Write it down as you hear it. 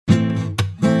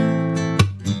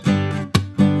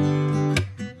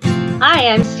Hi,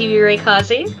 I'm Stevie Ray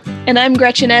Causey. And I'm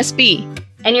Gretchen SB.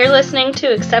 And you're listening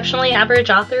to Exceptionally Average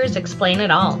Authors Explain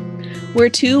It All. We're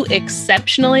two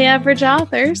exceptionally average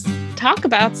authors talk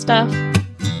about stuff.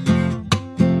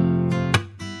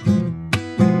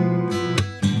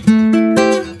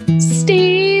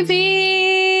 Stevie!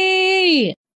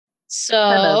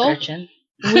 Hello, Gretchen.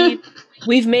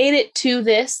 We've made it to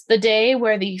the day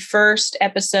where the first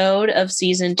episode of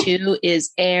season 2 is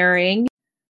airing.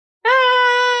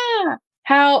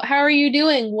 How are you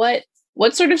doing? What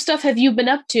sort of stuff have you been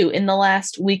up to in the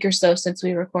last week or so since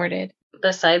we recorded?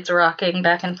 Besides rocking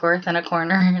back and forth in a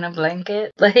corner in a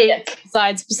blanket,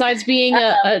 besides being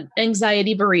a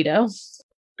anxiety burrito.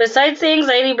 Besides the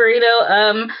anxiety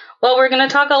burrito, well, we're going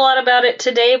to talk a lot about it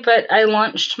today, but I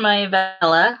launched my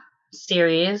Vella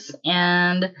series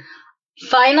and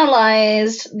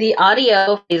finalized the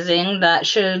audio phasing that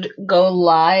should go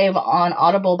live on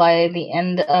Audible by the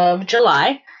end of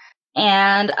July.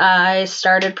 And I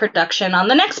started production on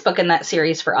the next book in that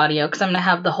series for audio because I'm going to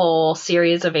have the whole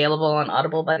series available on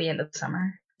Audible by the end of the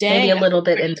summer. Dang, maybe a little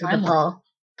bit into the fall.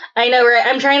 I know, right?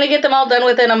 I'm trying to get them all done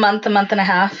within a month and a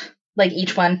half. Like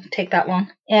each one take that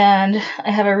long. And I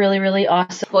have a really, really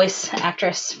awesome voice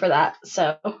actress for that.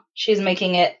 So she's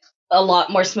making it a lot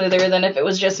more smoother than if it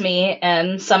was just me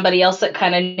and somebody else that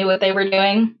kind of knew what they were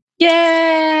doing.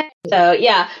 Yay! So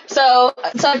yeah. So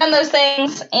I've done those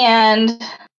things and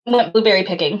went blueberry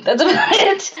picking. That's about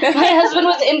it. My husband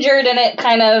was injured and it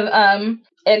kind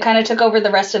of took over the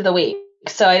rest of the week.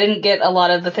 So I didn't get a lot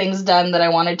of the things done that I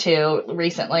wanted to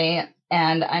recently,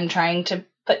 and I'm trying to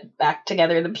put back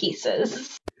together the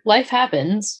pieces. Life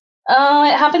happens. Oh,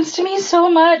 it happens to me so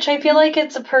much. I feel like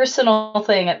it's a personal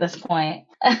thing at this point.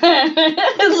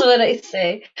 That's what I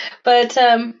say. But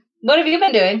what have you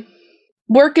been doing?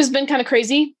 Work has been kind of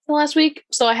crazy the last week,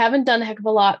 so I haven't done a heck of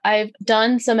a lot. I've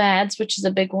done some ads, which is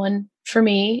a big one for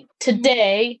me.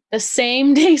 Today, the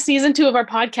same day season 2 of our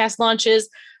podcast launches,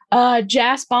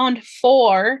 Jaspond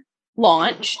 4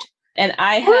 launched, and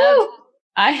I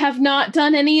have not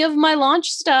done any of my launch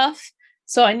stuff,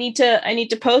 so I need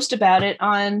to post about it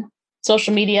on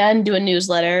social media and do a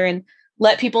newsletter and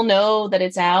let people know that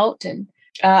it's out. And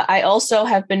I also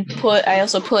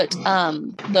put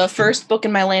the first book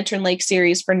in my Lantern Lake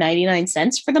series for 99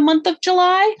 cents for the month of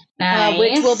July, nice.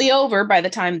 Which will be over by the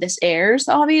time this airs,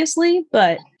 obviously.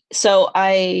 But so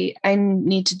I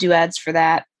need to do ads for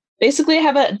that. Basically, I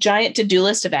have a giant to-do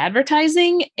list of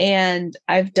advertising, and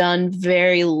I've done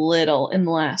very little in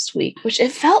the last week, which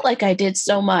it felt like I did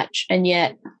so much, and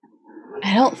yet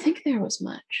I don't think there was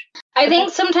much. I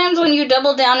think sometimes when you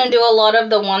double down and do a lot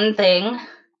of the one thing,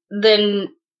 then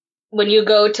when you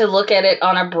go to look at it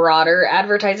on a broader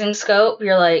advertising scope,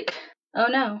 you're like, oh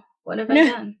no, what have I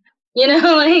done?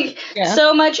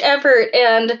 So much effort,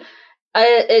 and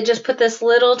it just put this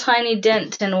little tiny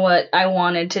dent in what I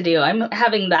wanted to do. I'm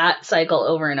having that cycle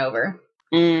over and over.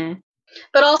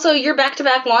 But also, you're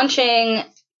back-to-back launching,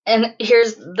 and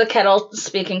here's the kettle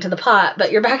speaking to the pot,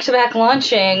 but you're back-to-back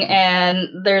launching,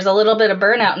 and there's a little bit of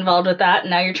burnout involved with that, and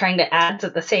now you're trying to ads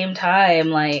at the same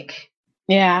time.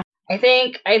 Yeah. I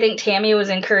think Tammy was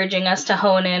encouraging us to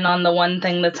hone in on the one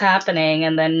thing that's happening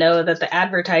and then know that the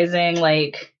advertising,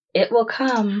 it will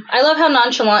come. I love how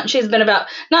nonchalant she's been about,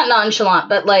 not nonchalant,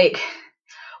 but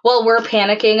while we're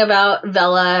panicking about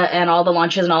Vella and all the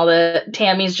launches and all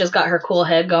Tammy's just got her cool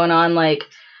head going on,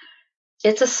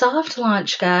 it's a soft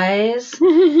launch, guys.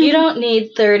 You don't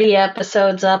need 30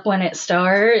 episodes up when it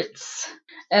starts.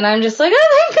 And I'm just like, oh,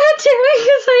 thank God, Tammy,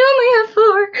 because I only have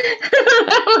 4.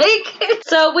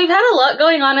 So we've had a lot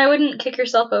going on. I wouldn't kick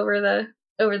yourself over the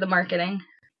marketing.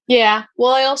 Yeah.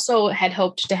 Well, I also had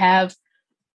hoped to have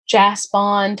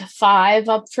Jaspond 5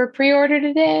 up for pre-order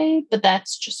today, but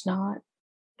that's not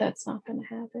going to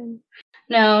happen.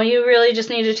 No, you really just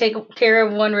need to take care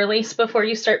of one release before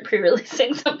you start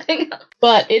pre-releasing something else.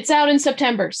 But it's out in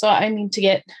September, so I need to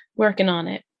get working on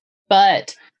it.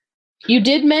 But you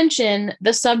did mention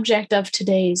the subject of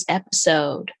today's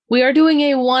episode. We are doing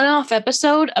a one-off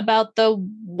episode about the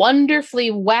wonderfully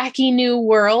wacky new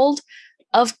world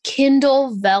of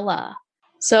Kindle Vella.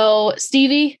 So,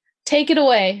 Stevie, take it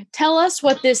away. Tell us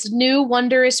what this new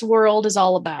wondrous world is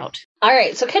all about. All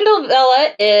right, so Kindle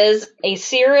Vella is a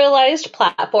serialized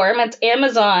platform. It's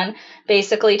Amazon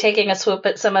basically taking a swoop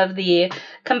at some of the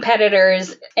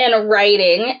competitors in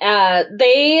writing.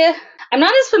 I'm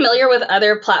not as familiar with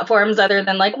other platforms other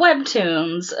than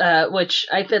Webtoons, which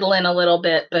I fiddle in a little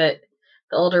bit, but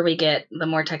the older we get, the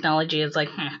more technology is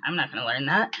I'm not going to learn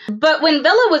that. But when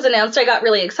Vella was announced, I got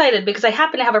really excited because I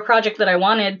happened to have a project that I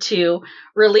wanted to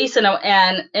release in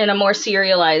a more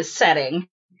serialized setting.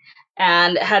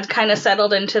 and had kind of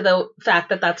settled into the fact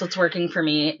that that's what's working for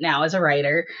me now as a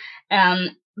writer.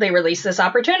 And they released this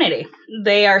opportunity.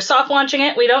 They are soft launching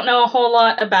it. We don't know a whole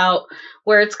lot about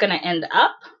where it's going to end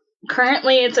up.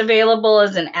 Currently, it's available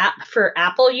as an app for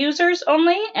Apple users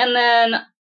only, and then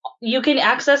you can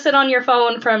access it on your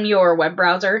phone from your web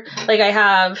browser. Like I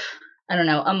have, I don't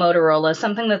know, a Motorola,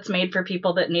 something that's made for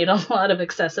people that need a lot of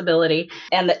accessibility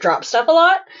and that drop stuff a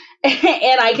lot,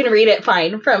 and I can read it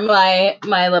fine from my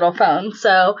little phone.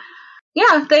 So,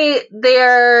 yeah,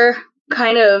 they're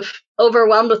kind of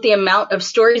overwhelmed with the amount of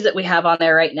stories that we have on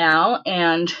there right now,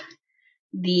 and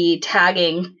the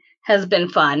tagging has been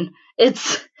fun.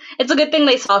 It's a good thing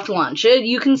they soft launch it.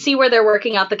 You can see where they're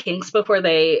working out the kinks before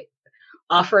they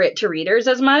offer it to readers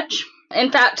as much.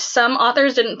 In fact, some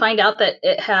authors didn't find out that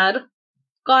it had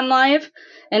gone live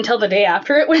until the day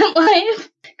after it went live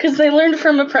because they learned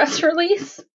from a press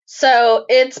release. So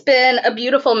it's been a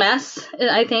beautiful mess.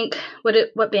 I think,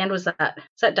 what band was that?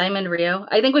 Is that Diamond Rio?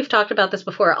 I think we've talked about this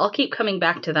before. I'll keep coming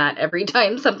back to that every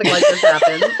time something like this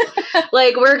happens.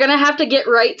 Like, we're going to have to get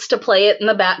rights to play it in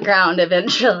the background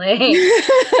eventually.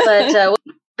 But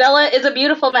Bella is a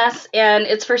beautiful mess, and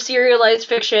it's for serialized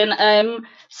fiction. I'm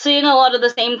seeing a lot of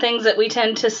the same things that we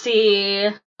tend to see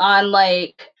on,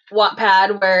 like,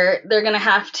 Wattpad, where they're going to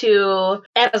have to,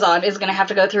 Amazon is going to have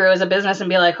to go through as a business and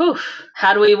be like,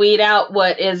 how do we weed out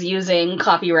what is using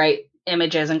copyright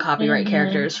images and copyright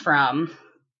characters from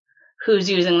who's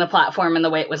using the platform and the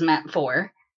way it was meant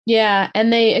for? Yeah,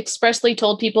 and they expressly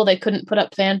told people they couldn't put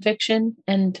up fan fiction,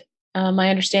 and my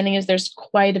understanding is there's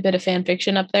quite a bit of fan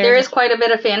fiction up there. There is quite a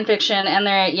bit of fan fiction,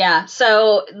 and yeah.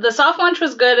 So the soft launch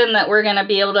was good in that we're going to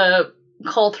be able to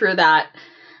cull through that.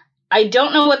 I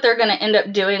don't know what they're going to end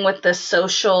up doing with the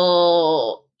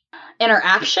social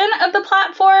interaction of the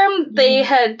platform. They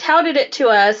had touted it to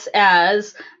us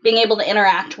as being able to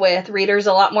interact with readers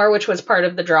a lot more, which was part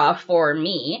of the draw for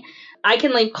me. I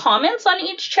can leave comments on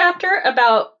each chapter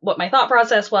about what my thought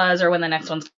process was or when the next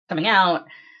one's coming out.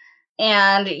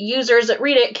 And users that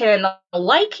read it can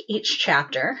like each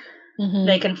chapter.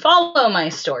 They can follow my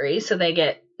story, so they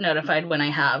get notified when I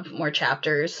have more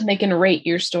chapters. They can rate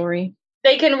your story.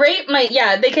 They can rate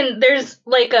there's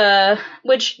like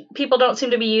which people don't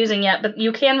seem to be using yet, but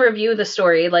you can review the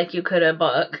story like you could a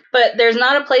book. But there's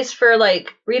not a place for,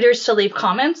 like, readers to leave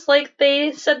comments like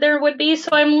they said there would be. So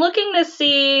I'm looking to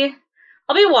see,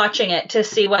 I'll be watching it to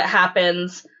see what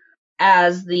happens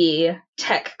as the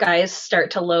tech guys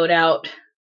start to load out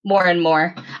more and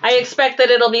more. I expect that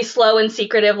it'll be slow and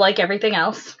secretive like everything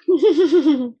else.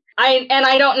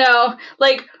 I don't know,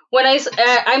 like, when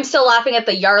I'm still laughing at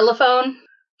the Yarlaphone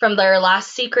from their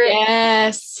last secret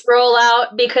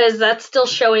rollout, because that's still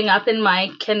showing up in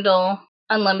my Kindle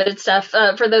Unlimited stuff.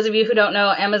 For those of you who don't know,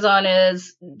 Amazon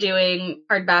is doing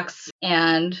hardbacks,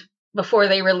 and before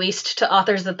they released to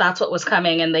authors that that's what was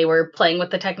coming and they were playing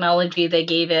with the technology, they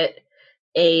gave it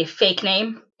a fake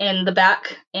name in the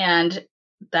back, and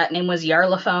that name was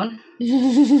Yarlaphone.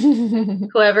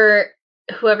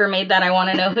 Whoever made that, I want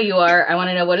to know who you are. I want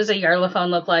to know, what does a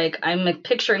Yarlaphone look like? I'm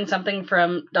picturing something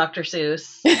from Dr.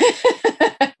 Seuss.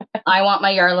 I want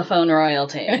my Yarlaphone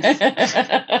royalties.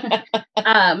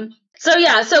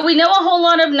 So we know a whole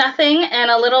lot of nothing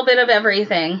and a little bit of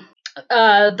everything.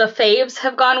 The faves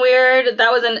have gone weird.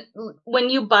 That was when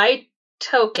you buy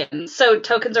tokens. So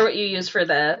tokens are what you use for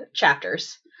the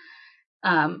chapters.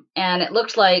 And it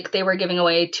looked like they were giving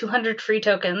away 200 free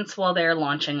tokens while they're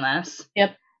launching this.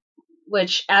 Yep.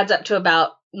 Which adds up to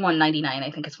about $1.99,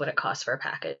 I think is what it costs for a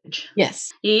package.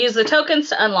 Yes. You use the tokens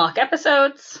to unlock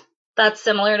episodes. That's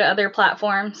similar to other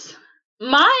platforms.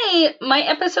 My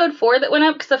episode 4 that went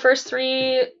up, because the first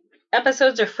 3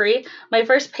 episodes are free, my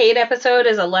first paid episode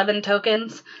is 11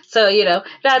 tokens. So, it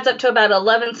adds up to about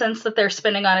 11 cents that they're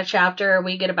spending on a chapter.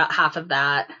 We get about half of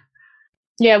that.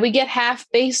 Yeah, we get half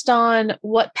based on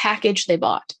what package they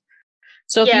bought.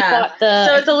 So if you bought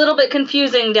so it's a little bit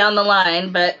confusing down the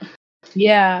line, but...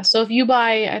 Yeah, so if you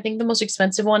buy, I think the most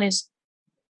expensive one is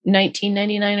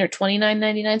 $19.99 or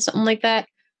 $29.99, something like that.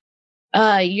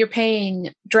 You're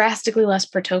paying drastically less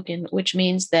per token, which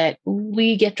means that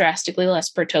we get drastically less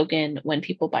per token when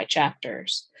people buy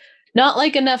chapters. Not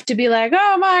like enough to be like,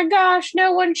 oh my gosh,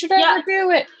 no one should ever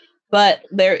do it. But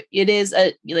it is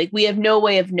we have no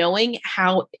way of knowing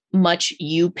how much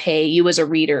you as a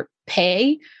reader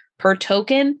pay per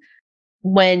token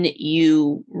when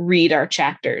you read our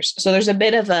chapters. So there's a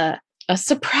bit of a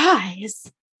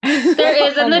surprise. There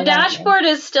is, and the dashboard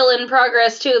is still in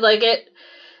progress too. Like it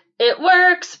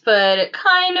works, but it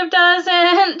kind of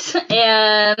doesn't.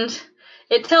 And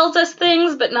it tells us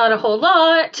things, but not a whole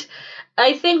lot.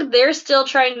 I think they're still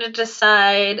trying to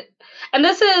decide, and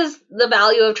this is the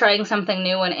value of trying something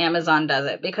new when Amazon does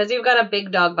it, because you've got a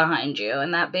big dog behind you,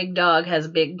 and that big dog has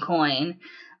big coin.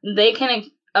 They can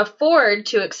afford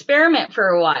to experiment for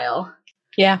a while.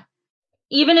 Yeah.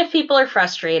 Even if people are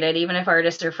frustrated, even if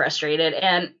artists are frustrated,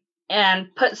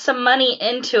 and put some money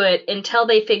into it until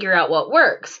they figure out what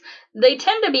works. They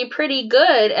tend to be pretty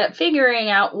good at figuring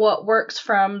out what works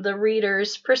from the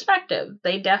reader's perspective.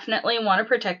 They definitely want to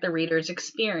protect the reader's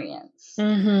experience.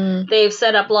 Mm-hmm. They've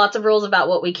set up lots of rules about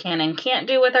what we can and can't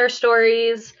do with our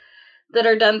stories that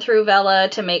are done through Vella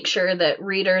to make sure that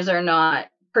readers are not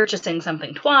purchasing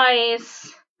something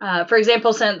twice. For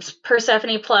example, since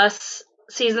Persephone Plus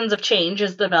Seasons of Change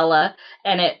is the Vella,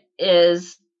 and it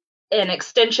is an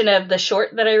extension of the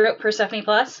short that I wrote, Persephone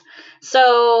Plus.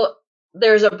 So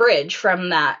there's a bridge from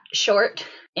that short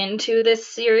into this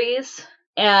series.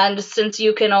 And since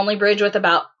you can only bridge with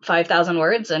about 5,000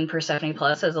 words and Persephone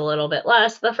Plus is a little bit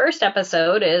less, the first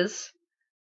episode is,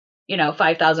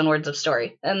 5,000 words of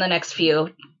story. And the next few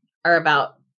are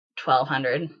about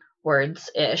 1,200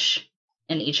 words-ish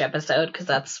in each episode, because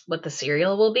that's what the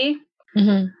serial will be.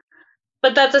 Mm-hmm.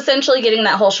 But that's essentially getting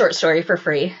that whole short story for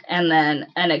free, and then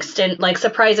an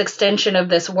surprise extension of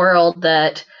this world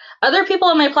that other people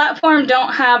on my platform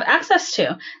don't have access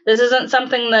to. This isn't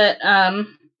something that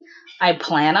I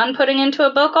plan on putting into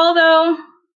a book, although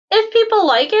if people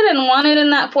like it and want it in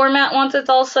that format once it's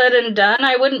all said and done,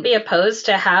 I wouldn't be opposed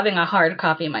to having a hard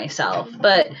copy myself.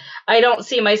 But I don't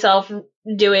see myself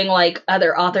doing like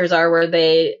other authors are, where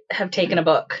they have taken a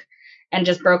book and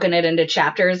just broken it into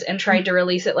chapters and tried to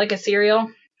release it like a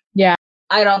serial. Yeah.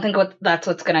 I don't think that's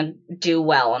what's going to do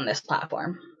well on this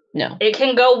platform. No. It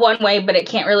can go one way, but it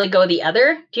can't really go the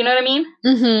other. Do you know what I mean?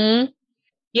 Mm-hmm.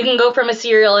 You can go from a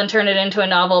serial and turn it into a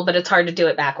novel, but it's hard to do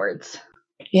it backwards.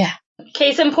 Yeah.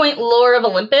 Case in point, Lore of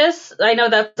Olympus. I know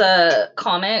that's a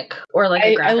comic or like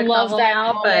a graphic novel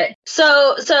now, comic. but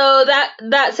so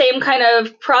that same kind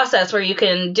of process where you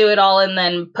can do it all and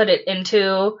then put it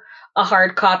into a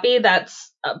hard copy,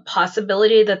 that's a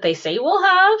possibility that they say we'll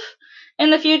have in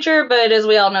the future, but as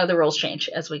we all know, the rules change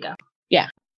as we go. Yeah.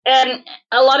 And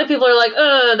a lot of people are like,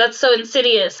 oh, that's so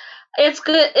insidious. It's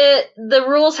good. The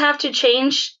rules have to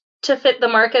change to fit the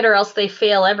market, or else they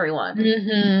fail everyone.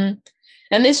 Mm-hmm.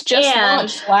 And this just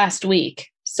launched last week,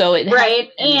 so it right.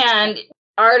 And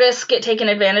artists get taken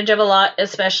advantage of a lot,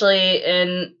 especially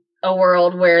in a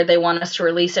world where they want us to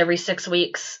release every 6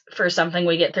 weeks for something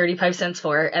we get 35 cents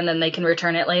for, and then they can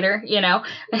return it later,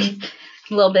 a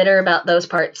little bitter about those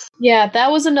parts. Yeah,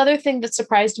 that was another thing that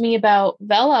surprised me about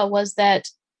Vella, was that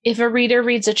if a reader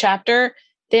reads a chapter,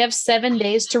 they have 7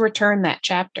 days to return that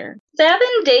chapter. 7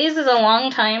 days is a long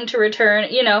time to return,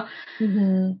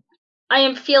 Mm-hmm. I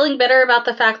am feeling better about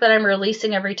the fact that I'm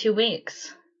releasing every 2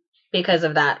 weeks. Because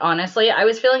of that, honestly. I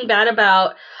was feeling bad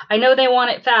about, I know they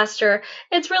want it faster.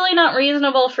 It's really not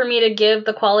reasonable for me to give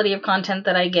the quality of content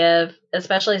that I give,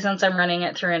 especially since I'm running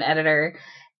it through an editor,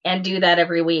 and do that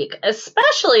every week.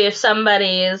 Especially if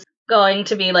somebody's going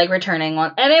to be like returning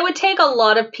one. And it would take a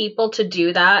lot of people to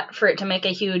do that for it to make a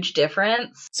huge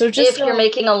difference. So just if you're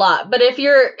making a lot. But if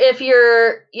you're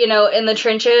in the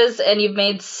trenches and you've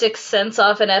made 6 cents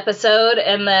off an episode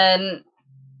and then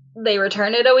they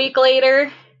return it a week later,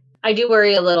 I do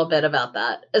worry a little bit about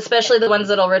that, especially the ones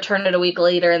that'll return it a week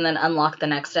later and then unlock the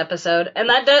next episode. And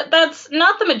that's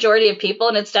not the majority of people,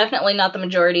 and it's definitely not the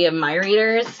majority of my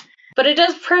readers. But it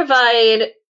does provide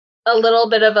a little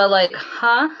bit of a like,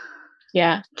 huh?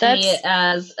 Yeah, to me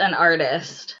as an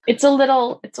artist. It's a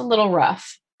little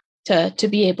rough to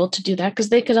be able to do that, because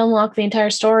they could unlock the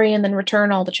entire story and then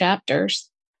return all the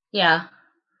chapters. Yeah.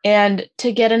 And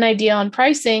to get an idea on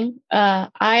pricing, I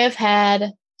have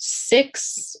had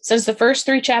 6, since the first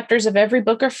 3 chapters of every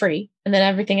book are free, and then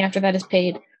everything after that is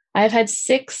paid. I've had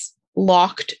 6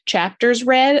 locked chapters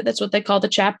read. That's what they call the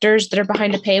chapters that are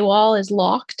behind a paywall, is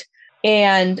locked.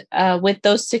 And with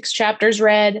those 6 chapters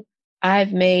read,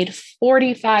 I've made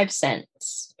 45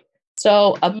 cents.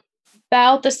 So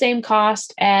about the same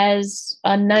cost as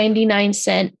a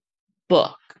 99-cent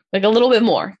book, like a little bit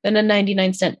more than a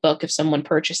 99-cent book if someone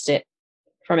purchased it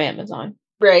from Amazon.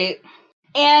 Right.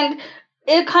 And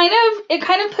it kind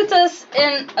of puts us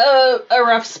in a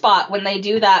rough spot when they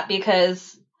do that,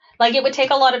 because like it would take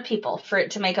a lot of people for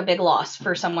it to make a big loss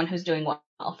for someone who's doing well,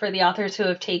 for the authors who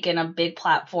have taken a big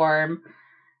platform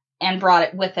and brought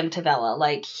it with them to Vella,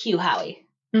 like Hugh Howey,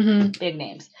 big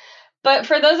names. But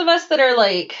for those of us that are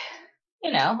like,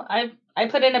 I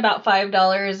put in about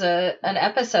 $5 an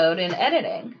episode in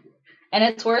editing, and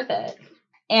it's worth it.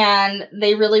 and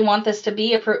they really want this to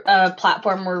be a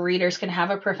platform where readers can have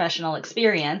a professional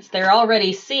experience. They're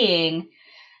already seeing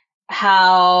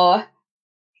how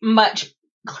much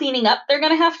cleaning up they're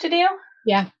going to have to do.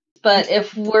 Yeah. But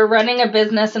if we're running a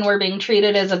business and we're being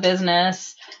treated as a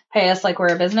business, pay us like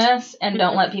we're a business, and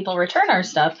don't let people return our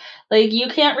stuff. Like, you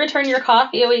can't return your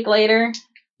coffee a week later.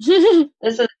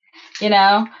 This is,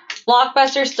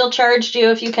 Blockbuster still charged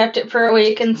you if you kept it for a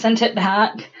week and sent it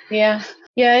back. Yeah.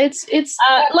 Yeah, it's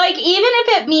like, even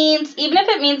if it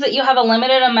means that you have a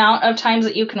limited amount of times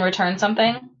that you can return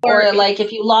something, or like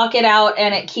if you lock it out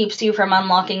and it keeps you from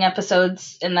unlocking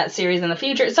episodes in that series in the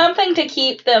future, something to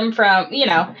keep them from,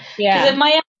 because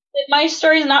if my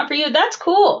story's not for you, that's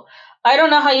cool. I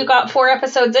don't know how you got 4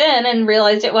 episodes in and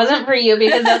realized it wasn't for you,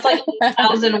 because that's like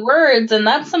 8,000 words, and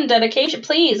that's some dedication.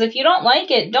 Please, if you don't like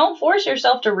it, don't force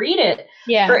yourself to read it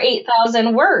for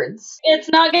 8,000 words. It's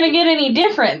not going to get any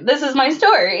different. This is my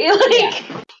story.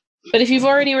 But if you've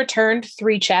already returned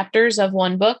 3 chapters of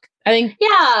one book, I think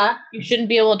you shouldn't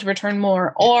be able to return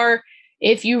more. Or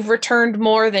if you've returned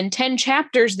more than 10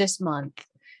 chapters this month,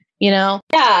 Yeah,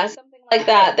 something like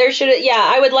that.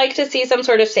 I would like to see some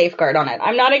sort of safeguard on it.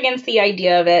 I'm not against the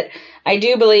idea of it. I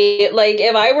do believe, like,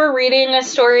 if I were reading a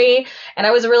story and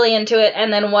I was really into it,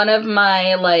 and then one of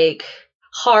my, like,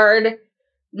 hard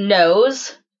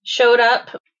no's showed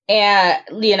up,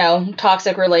 and,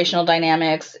 toxic relational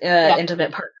dynamics,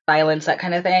 intimate partner violence, that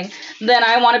kind of thing, then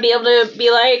I want to be able to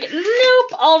be like,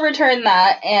 nope, I'll return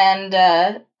that,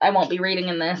 and I won't be reading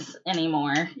in this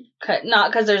anymore.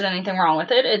 Not because there's anything wrong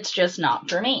with it, it's just not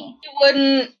for me.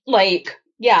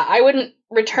 I wouldn't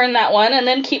return that one and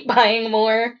then keep buying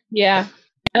more. Yeah.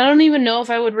 I don't even know if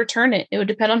I would return it. It would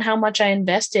depend on how much I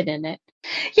invested in it.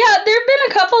 Yeah, there have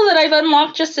been a couple that I've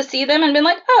unlocked just to see them and been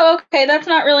like, oh, okay, that's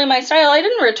not really my style. I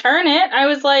didn't return it. I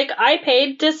was like, I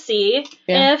paid to see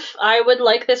if I would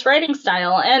like this writing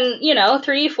style. And,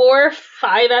 3, 4,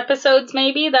 5 episodes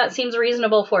maybe, that seems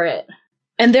reasonable for it.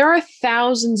 And there are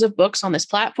thousands of books on this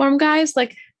platform, guys.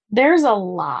 Like, there's a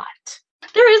lot.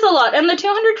 There is a lot. And the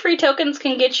 200 free tokens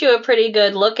can get you a pretty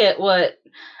good look at what...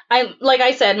 like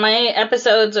I said, my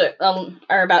episodes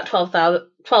are about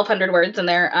 1,200 words, and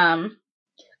they're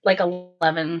like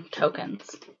 11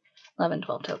 tokens. 11,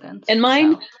 12 tokens. And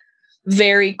mine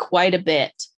vary quite a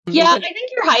bit. Yeah, I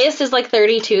think your highest is like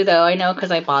 32, though. I know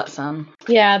because I bought some.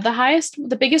 Yeah,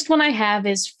 the biggest one I have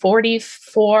is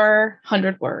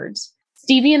 4,400 words.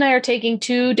 Stevie and I are taking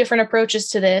 2 different approaches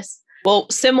to this. Well,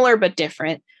 similar but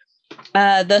different.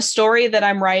 The story that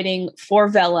I'm writing for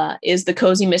Vella is the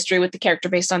cozy mystery with the character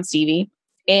based on Stevie.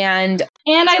 And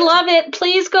I love it.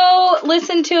 Please go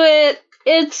listen to it.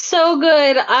 It's so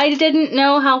good. I didn't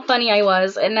know how funny I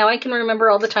was, and now I can remember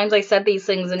all the times I said these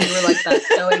things, and you were like, that's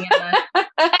going in there.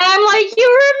 And I'm like,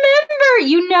 you remember.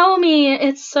 You know me.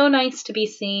 It's so nice to be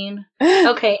seen.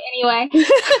 Okay, anyway.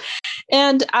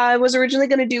 And I was originally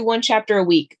going to do 1 chapter a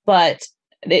week, but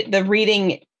the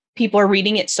reading... people are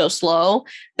reading it so slow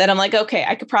that I'm like, okay,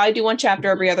 I could probably do 1 chapter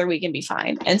every other week and be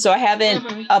fine. And so I haven't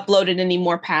uploaded any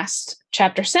more past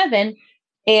chapter 7.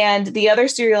 And the other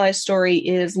serialized story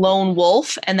is Lone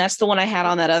Wolf. And that's the one I had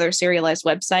on that other serialized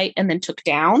website and then took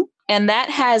down. And that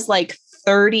has like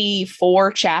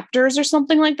 34 chapters or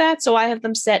something like that. So I have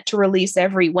them set to release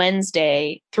every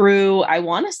Wednesday through, I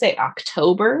want to say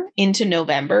October into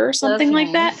November or something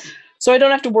like that. So I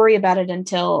don't have to worry about it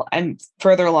until I'm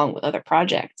further along with other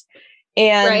projects.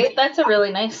 And right, that's a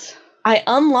really nice. I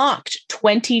unlocked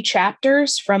 20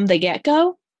 chapters from the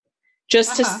get-go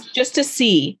just to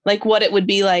see like what it would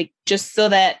be like, just so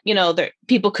that,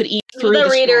 people could eat through the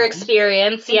reader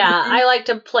experience. Yeah, I like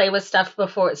to play with stuff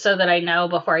before, so that I know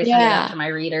before I send it out to my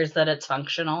readers that it's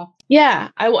functional. Yeah,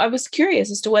 I was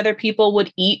curious as to whether people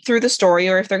would eat through the story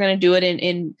or if they're going to do it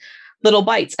in little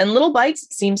bites. And little bites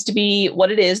seems to be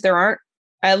what it is. There aren't,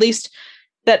 at least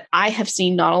that I have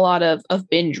seen, not a lot of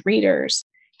binge readers.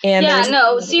 And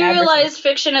serialized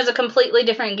fiction is a completely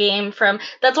different game from...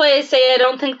 That's why I say I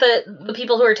don't think that the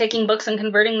people who are taking books and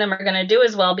converting them are going to do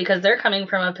as well, because they're coming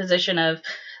from a position of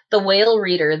the whale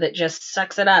reader that just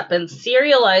sucks it up. And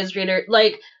serialized reader...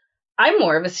 Like, I'm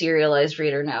more of a serialized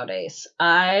reader nowadays.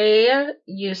 I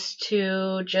used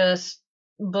to just...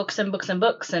 books and books and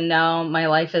books, and now my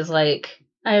life is like,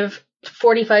 I have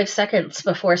 45 seconds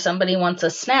before somebody wants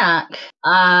a snack.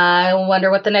 I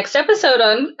wonder what the next episode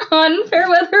on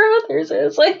Fairweather Authors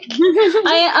is. Like,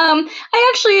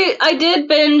 I did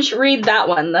binge read that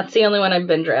one. That's the only one I've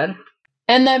binge read.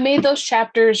 And that made those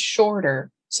chapters shorter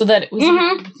so that it was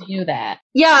easy to do that.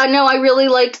 Yeah, no, I really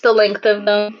liked the length of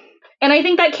them. And I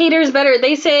think that caters better.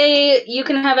 They say you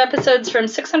can have episodes from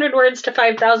 600 words to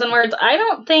 5,000 words. I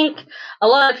don't think a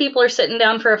lot of people are sitting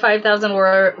down for a 5,000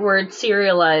 word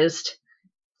serialized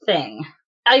thing.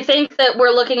 I think that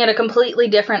we're looking at a completely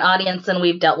different audience than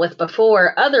we've dealt with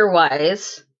before.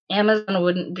 Otherwise, Amazon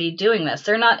wouldn't be doing this.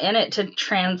 They're not in it to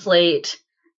translate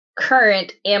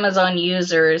current Amazon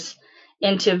users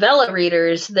into Vella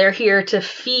readers. They're here to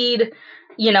feed,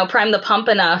 prime the pump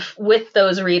enough with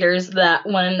those readers that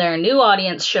when their new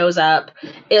audience shows up,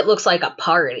 it looks like a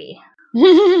party.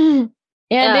 and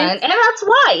that's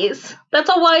wise. That's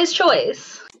a wise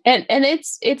choice. And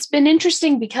it's been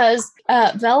interesting because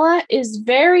Vella is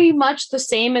very much the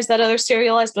same as that other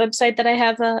serialized website that I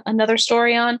have another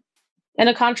story on and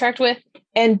a contract with,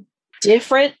 and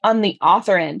different on the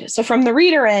author end. So from the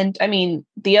reader end, I mean,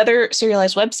 the other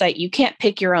serialized website, you can't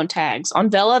pick your own tags. On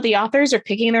Vella, the authors are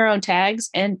picking their own tags.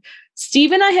 And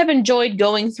Steve and I have enjoyed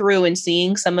going through and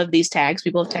seeing some of these tags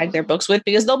people have tagged their books with,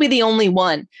 because they'll be the only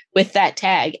one with that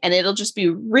tag, and it'll just be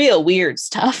real weird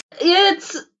stuff.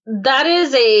 That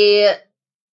is a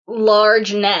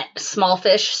large net, small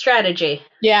fish strategy.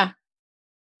 Yeah.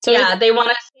 So they want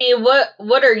to see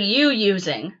what are you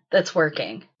using that's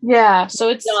working. Yeah, so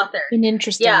it's been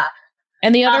interesting. Yeah.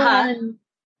 And the other one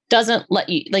doesn't let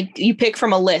you, you pick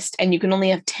from a list and you can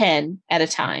only have 10 at a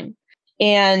time.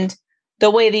 And the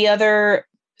way the other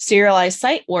serialized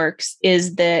site works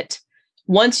is that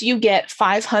once you get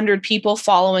 500 people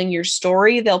following your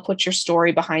story, they'll put your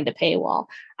story behind a paywall.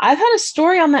 I've had a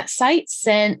story on that site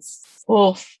since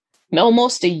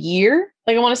almost a year.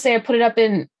 I want to say I put it up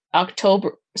in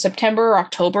September or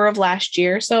October of last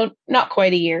year. So not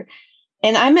quite a year.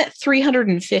 And I'm at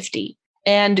 350.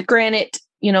 And granted,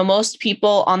 most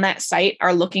people on that site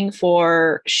are looking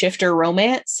for shifter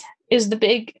romance is the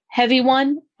big heavy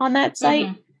one on that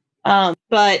site. Mm-hmm.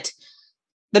 But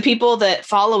the people that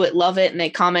follow it love it and they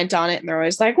comment on it and they're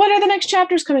always like, what are the next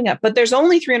chapters coming up? But there's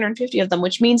only 350 of them,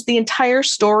 which means the entire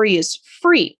story is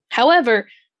free. However,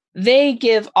 they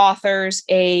give authors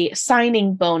a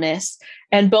signing bonus,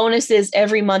 and bonus is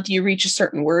every month you reach a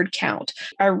certain word count.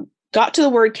 I got to the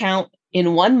word count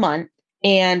in 1 month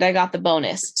and I got the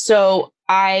bonus. So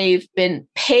I've been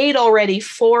paid already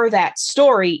for that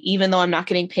story, even though I'm not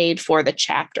getting paid for the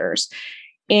chapters.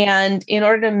 And in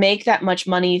order to make that much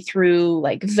money through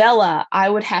Vella, I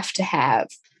would have to have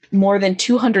more than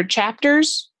 200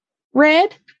 chapters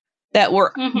read that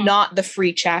were not the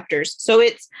free chapters. So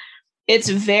it's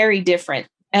very different.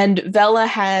 And Vella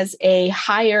has a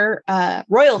higher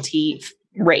royalty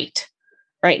rate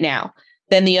right now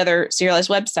than the other serialized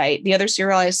website. The other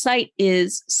serialized site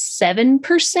is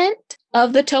 7%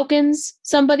 of the tokens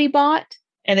somebody bought.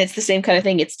 And it's the same kind of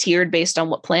thing. It's tiered based on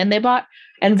what plan they bought.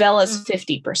 And Vella's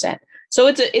 50%. So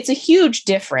it's a huge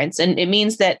difference. And it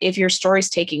means that if your story's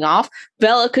taking off,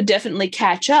 Vella could definitely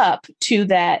catch up to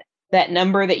that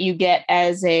number that you get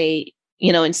as a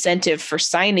incentive for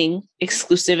signing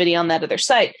exclusivity on that other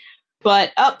site.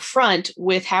 But up front,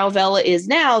 with how Vella is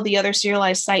now, the other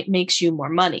serialized site makes you more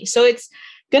money. So it's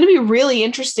going to be really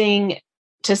interesting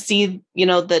to see,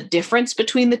 the difference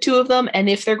between the two of them and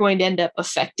if they're going to end up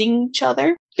affecting each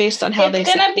other based on how I'm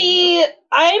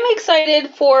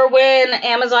excited for when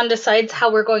Amazon decides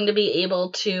how we're going to be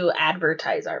able to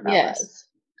advertise our Vellas. Yes.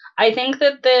 I think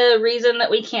that the reason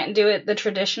that we can't do it the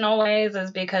traditional ways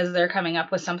is because they're coming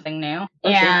up with something new.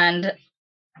 Okay. And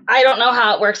I don't know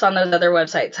how it works on those other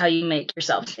websites, how you make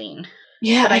yourself seen.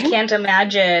 Yeah. But I can't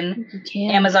imagine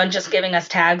Amazon just giving us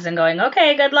tags and going,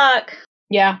 okay, good luck.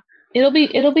 Yeah. It'll be.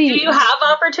 Do you have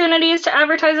opportunities to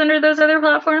advertise under those other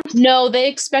platforms? No, they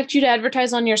expect you to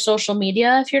advertise on your social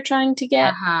media if you're trying to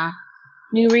get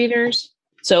new readers.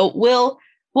 So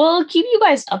we'll keep you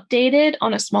guys updated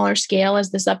on a smaller scale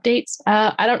as this updates.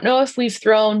 I don't know if we've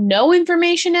thrown no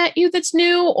information at you that's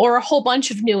new or a whole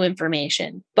bunch of new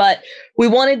information, but we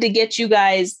wanted to get you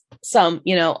guys some,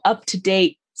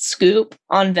 up-to-date scoop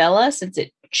on Vella since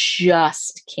it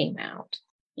just came out.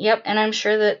 Yep, and I'm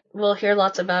sure that we'll hear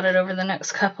lots about it over the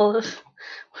next couple of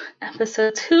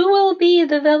episodes. Who will be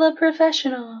the Vella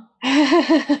professional?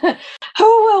 Who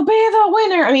will be the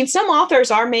winner? I mean, some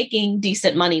authors are making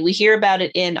decent money. We hear about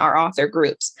it in our author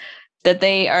groups, that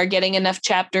they are getting enough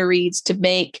chapter reads to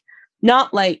make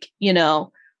not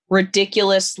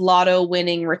ridiculous lotto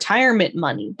winning retirement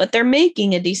money, but they're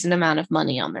making a decent amount of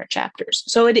money on their chapters.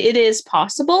 So it is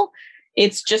possible.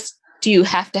 It's just, do you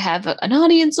have to have an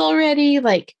audience already?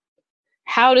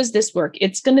 How does this work?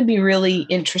 It's going to be really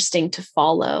interesting to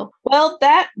follow. Well,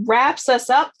 that wraps us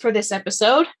up for this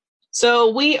episode. So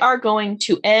we are going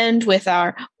to end with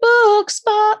our book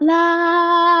spotlight.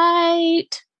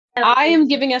 I am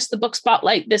giving us the book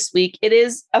spotlight this week. It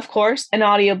is, of course, an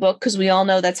audiobook because we all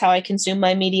know that's how I consume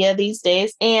my media these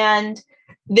days. And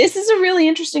this is a really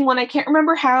interesting one. I can't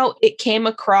remember how it came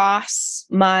across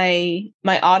my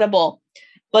Audible,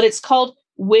 but it's called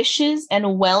Wishes and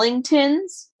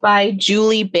Wellingtons by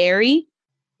Julie Berry.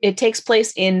 It takes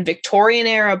place in Victorian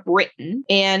era Britain,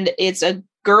 and it's a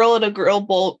girl at a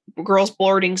girls'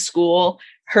 boarding school,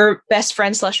 her best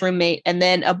friend / roommate, and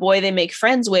then a boy they make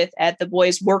friends with at the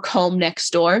boys' work home next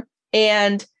door.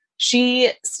 And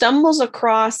she stumbles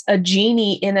across a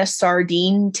genie in a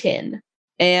sardine tin.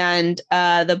 And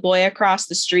the boy across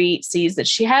the street sees that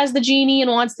she has the genie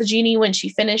and wants the genie when she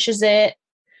finishes it.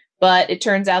 But it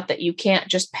turns out that you can't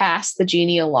just pass the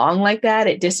genie along like that.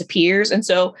 It disappears. And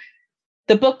so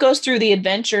the book goes through the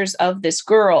adventures of this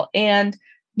girl. And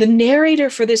the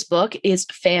narrator for this book is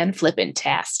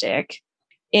fan-flippin-tastic.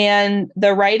 And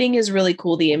the writing is really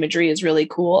cool. The imagery is really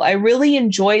cool. I really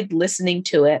enjoyed listening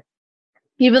to it,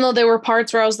 even though there were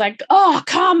parts where I was like, oh,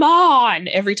 come on,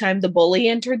 every time the bully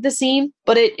entered the scene.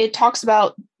 But it talks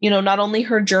about, not only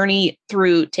her journey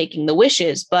through taking the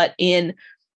wishes, but in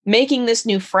making this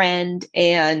new friend,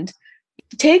 and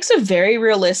takes a very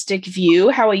realistic view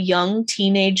how a young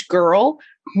teenage girl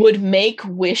would make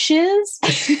wishes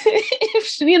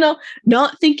if,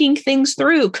 not thinking things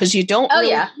through, because you don't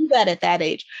really do that at that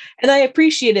age. And I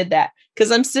appreciated that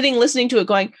because I'm sitting listening to it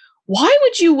going, why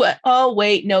would you? Oh,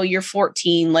 wait, no, you're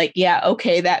 14. Like, yeah,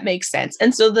 okay, that makes sense.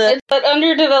 And so it's that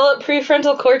underdeveloped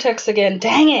prefrontal cortex again.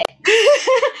 Dang it.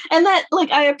 And that,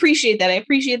 I appreciate that. I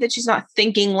appreciate that she's not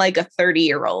thinking like a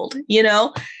 30-year-old,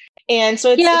 And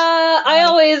so I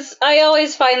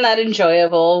always find that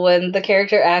enjoyable when the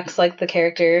character acts like the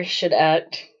character should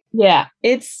act. Yeah,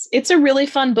 it's a really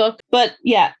fun book. But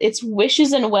yeah, it's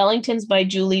Wishes and Wellingtons by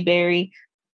Julie Berry.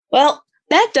 Well,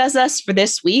 that does us for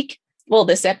this week. Well,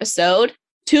 this episode.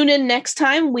 Tune in next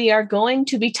time. We are going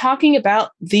to be talking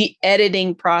about the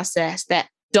editing process, that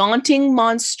daunting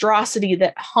monstrosity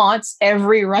that haunts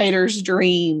every writer's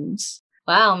dreams.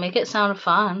 Wow, make it sound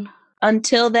fun.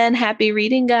 Until then, happy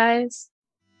reading, guys.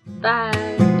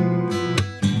 Bye.